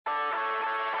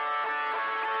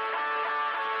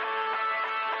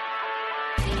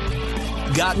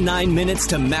Got 9 minutes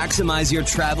to maximize your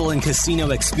travel and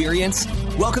casino experience?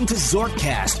 Welcome to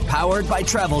Zorkcast, powered by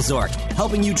TravelZork,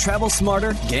 helping you travel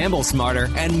smarter, gamble smarter,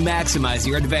 and maximize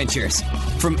your adventures.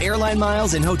 From airline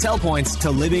miles and hotel points to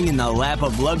living in the lap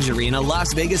of luxury in a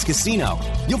Las Vegas casino,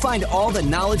 you'll find all the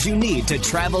knowledge you need to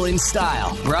travel in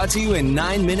style, brought to you in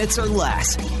 9 minutes or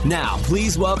less. Now,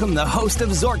 please welcome the host of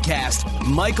Zorkcast,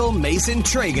 Michael Mason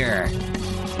Traeger.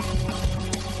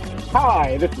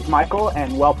 Hi, this is Michael,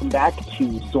 and welcome back to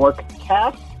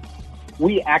Zorkcast.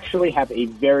 We actually have a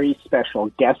very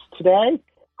special guest today.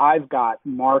 I've got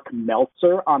Marc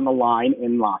Meltzer on the line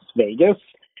in Las Vegas,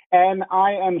 and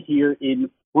I am here in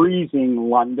freezing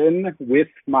London with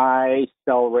my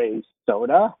Cell-Raised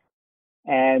soda.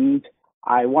 And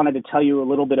I wanted to tell you a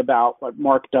little bit about what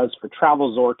Marc does for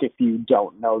TravelZork if you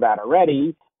don't know that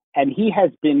already. And he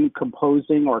has been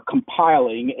composing or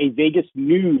compiling a Vegas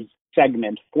news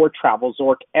segment for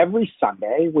TravelZork every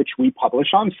Sunday, which we publish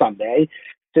on Sunday,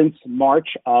 since March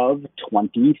of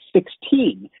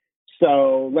 2016.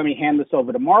 So let me hand this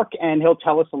over to Marc, and he'll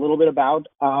tell us a little bit about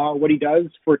what he does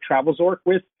for TravelZork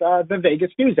with the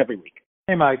Vegas news every week.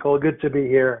 Hey, Michael. Good to be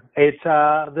here. It's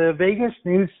the Vegas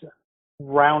news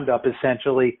roundup,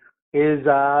 essentially, is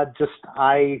just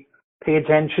I pay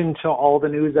attention to all the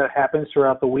news that happens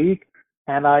throughout the week,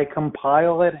 and I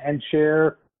compile it and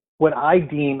share what I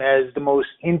deem as the most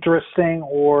interesting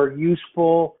or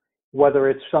useful, whether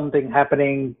it's something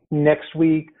happening next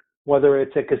week, whether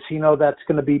it's a casino that's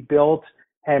going to be built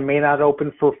and may not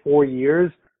open for 4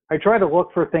 years. I try to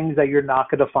look for things that you're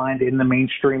not going to find in the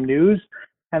mainstream news.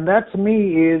 And that, to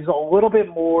me, is a little bit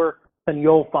more than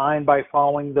you'll find by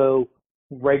following the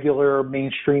regular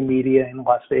mainstream media in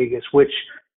Las Vegas, which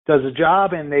does a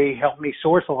job, and they help me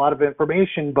source a lot of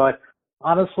information. But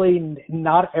honestly,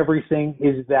 not everything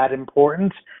is that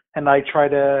important, and I try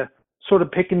to sort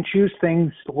of pick and choose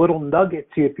things, little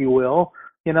nuggets, if you will,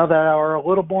 that are a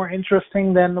little more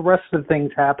interesting than the rest of the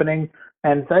things happening.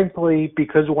 And thankfully,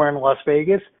 because we're in Las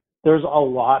Vegas, there's a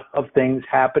lot of things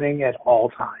happening at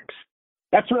all times.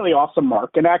 That's really awesome,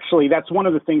 Marc. And actually, that's one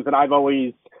of the things that I've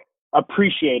always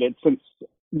appreciated since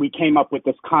we came up with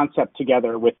this concept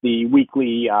together with the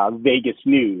weekly Vegas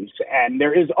news. And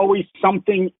there is always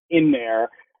something in there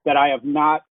that I have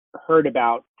not heard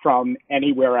about from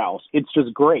anywhere else. It's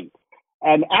just great.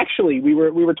 And actually, we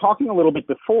were talking a little bit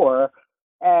before,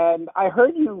 and I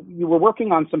heard you were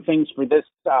working on some things for this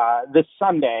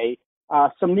Sunday,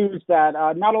 some news that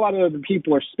not a lot of other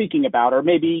people are speaking about, or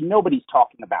maybe nobody's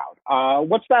talking about.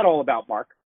 What's that all about, Marc?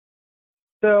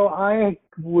 So I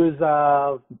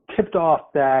was tipped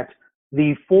off that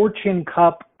the Fortune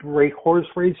Cup horse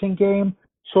racing game,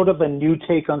 sort of a new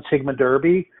take on Sigma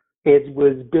Derby,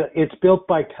 it's built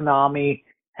by Konami,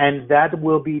 and that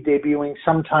will be debuting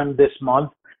sometime this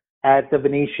month at the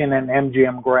Venetian and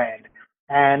MGM Grand.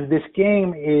 And this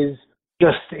game is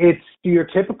it's your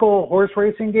typical horse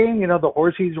racing game. The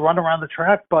horses run around the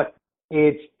track, but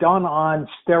it's done on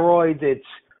steroids. It's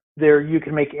there, you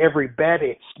can make every bet.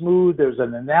 It's smooth. There's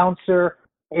an announcer.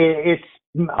 It's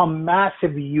a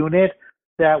massive unit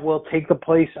that will take the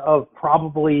place of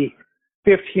probably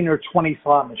 15 or 20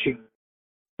 slot machines.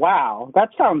 Wow, that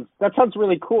sounds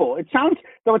really cool. It sounds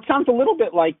a little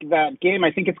bit like that game.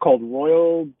 I think it's called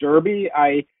Royal Derby.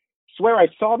 I swear I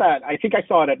saw that. I think I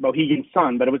saw it at Mohegan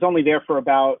Sun, but it was only there for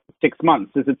about 6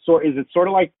 months. Is it sort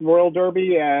of like Royal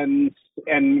Derby and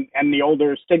the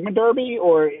older Sigma Derby,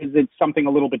 or is it something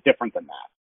a little bit different than that?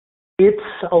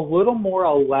 It's a little more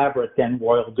elaborate than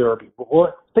Royal Derby.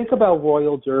 Think about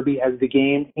Royal Derby as the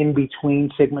game in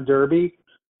between Sigma Derby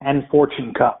and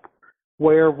Fortune Cup,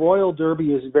 where Royal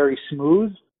Derby is very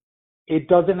smooth. It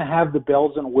doesn't have the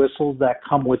bells and whistles that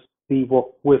come with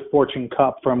Fortune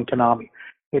Cup from Konami.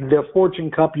 In the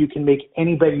Fortune Cup, you can make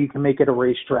any bet you can make at a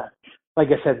racetrack. Like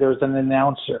I said, there's an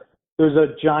announcer. There's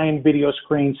a giant video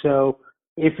screen, so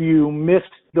if you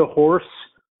missed the horse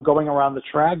going around the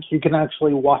track, you can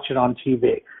actually watch it on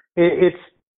TV. It's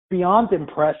beyond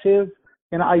impressive,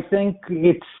 and I think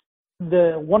it's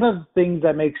one of the things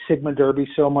that makes Sigma Derby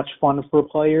so much fun for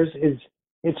players is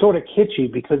it's sort of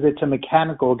kitschy because it's a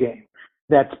mechanical game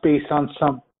that's based on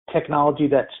some technology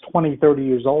that's 20, 30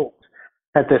 years old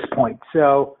at this point.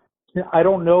 So I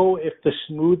don't know if the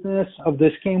smoothness of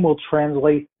this game will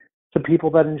translate to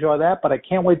people that enjoy that, but I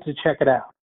can't wait to check it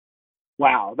out.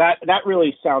 Wow, that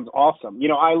really sounds awesome.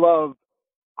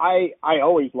 I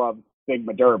always loved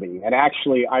Sigma Derby, and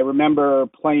actually I remember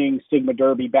playing Sigma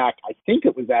Derby back, I think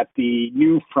it was at the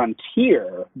New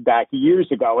Frontier back years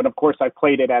ago, and of course I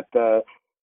played it at the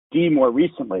HD more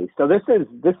recently. So this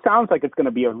sounds like it's going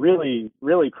to be a really,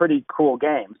 really pretty cool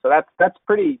game. So that's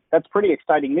pretty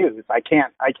exciting news. I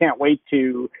can't wait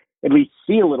to at least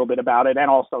see a little bit about it and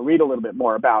also read a little bit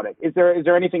more about it. Is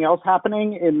there anything else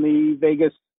happening in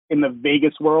the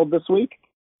Vegas world this week?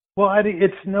 Well,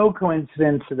 it's no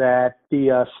coincidence that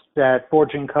that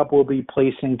Fortune Cup will be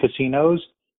placed in casinos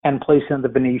and placed in the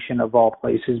Venetian of all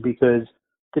places, because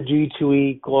the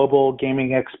G2E Global Gaming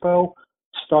Expo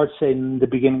starts in the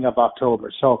beginning of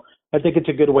October. So I think it's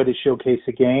a good way to showcase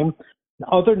the game.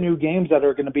 Other new games that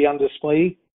are going to be on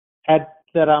display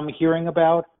that I'm hearing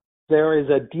about, there is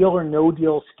a Deal or No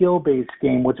Deal skill-based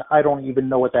game, which I don't even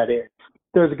know what that is.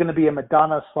 There's going to be a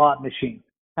Madonna slot machine.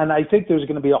 And I think there's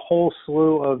going to be a whole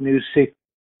slew of new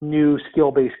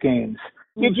skill-based games.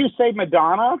 Did you say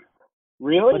Madonna?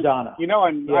 Really? Madonna. You know,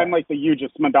 I'm like the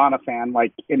hugest Madonna fan,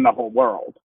 like, in the whole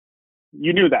world.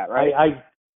 You knew that, right?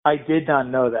 I did not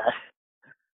know that.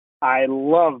 I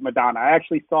love Madonna. I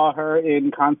actually saw her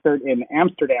in concert in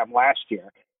Amsterdam last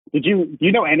year. Do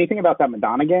you know anything about that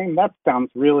Madonna game? That sounds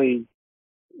really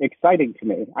exciting to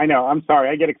me. I know. I'm sorry.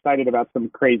 I get excited about some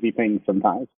crazy things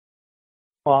sometimes.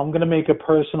 Well, I'm going to make a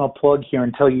personal plug here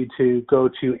and tell you to go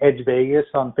to Edge Vegas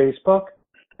on Facebook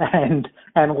and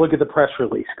look at the press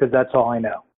release, because that's all I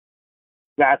know.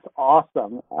 That's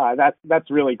awesome. That's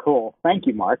really cool. Thank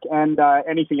you, Mark. And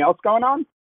anything else going on?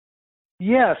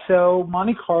 Yeah, so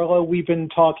Monte Carlo, we've been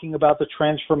talking about the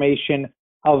transformation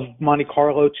of Monte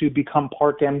Carlo to become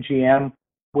Park MGM,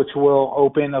 which will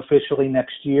open officially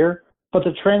next year. But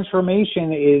the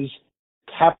transformation is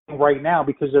happening right now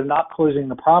because they're not closing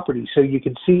the property, so you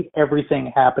can see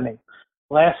everything happening.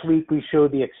 Last week we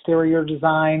showed the exterior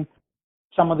design,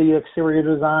 some of the exterior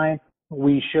design.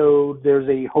 We showed there's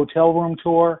a hotel room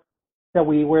tour that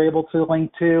we were able to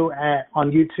link to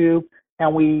on YouTube,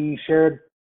 and we shared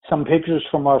some pictures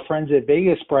from our friends at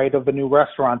Vegas Bright of a new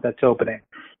restaurant that's opening.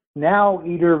 Now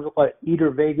Eater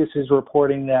Vegas is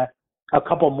reporting that a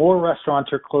couple more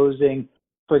restaurants are closing.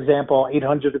 For example,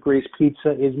 800 Degrees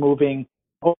Pizza is moving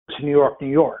over to New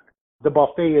York. The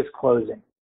buffet is closing.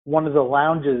 One of the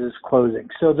lounges is closing.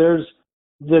 So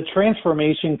the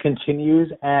transformation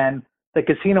continues, and the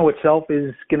casino itself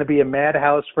is going to be a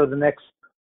madhouse for the next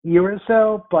year or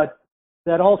so, but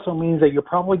that also means that you're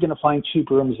probably going to find cheap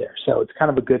rooms there. So it's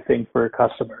kind of a good thing for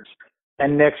customers.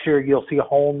 And next year you'll see a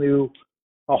whole new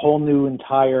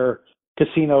entire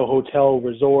casino, hotel,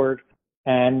 resort,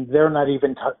 and they're not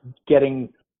even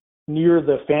getting near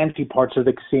the fancy parts of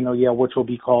the casino yet, which will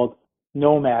be called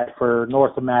Nomad for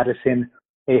North of Madison,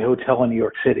 a hotel in New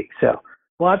York City. So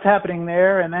lots happening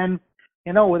there. And then,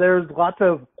 there's lots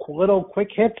of little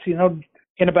quick hits.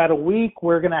 In about a week,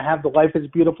 we're going to have the Life is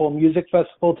Beautiful Music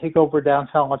Festival take over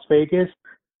downtown Las Vegas.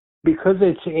 Because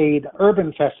it's an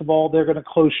urban festival, they're going to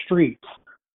close streets.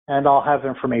 And I'll have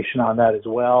information on that as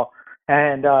well.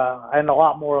 And a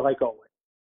lot more like always.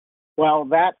 Well,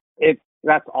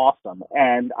 that's awesome.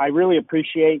 And I really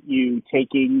appreciate you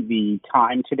taking the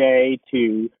time today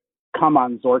to come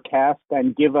on Zorkcast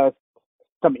and give us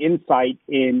some insight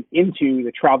into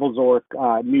the Travel Zork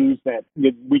news, the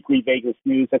weekly Vegas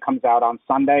news that comes out on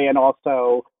Sunday, and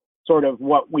also sort of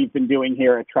what we've been doing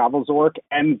here at Travel Zork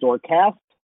and Zorkcast.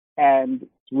 And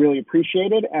it's really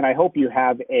appreciated. And I hope you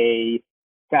have a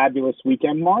fabulous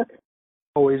weekend, Mark.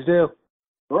 Always do.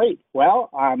 Great. Well,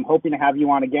 I'm hoping to have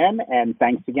you on again, and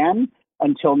thanks again.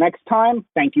 Until next time,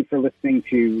 thank you for listening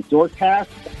to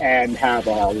Zorkcast, and have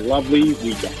a lovely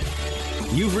weekend.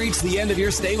 You've reached the end of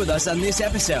your stay with us on this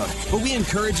episode, but we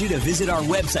encourage you to visit our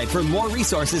website for more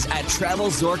resources at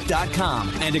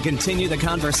TravelZork.com and to continue the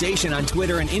conversation on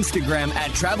Twitter and Instagram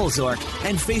at TravelZork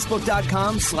and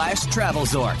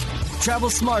Facebook.com/TravelZork. Travel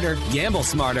smarter, gamble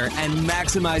smarter, and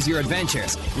maximize your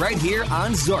adventures right here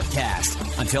on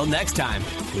Zorkcast. Until next time,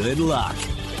 good luck.